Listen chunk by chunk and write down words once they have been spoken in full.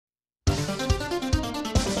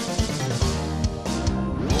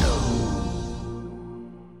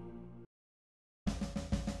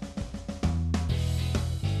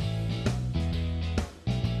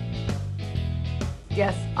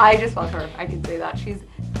Yes, I just love her. I can say that. She's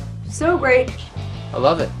so great. I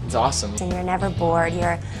love it. It's awesome. And you're never bored.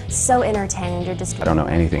 You're so entertained. You're just... I don't know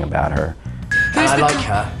anything about her. I like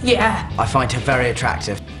her. Yeah. I find her very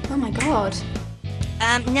attractive. Oh my god.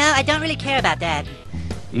 No, I don't really care about that.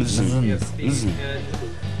 Just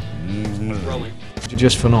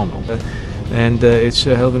phenomenal. And it's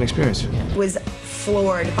a hell of an experience. Was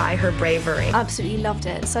floored by her bravery. Absolutely loved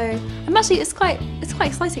it. So I'm actually, it's quite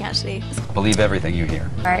exciting actually. Believe everything you hear.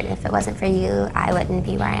 If it wasn't for you, I wouldn't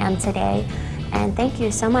be where I am today. And thank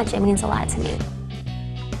you so much. It means a lot to me.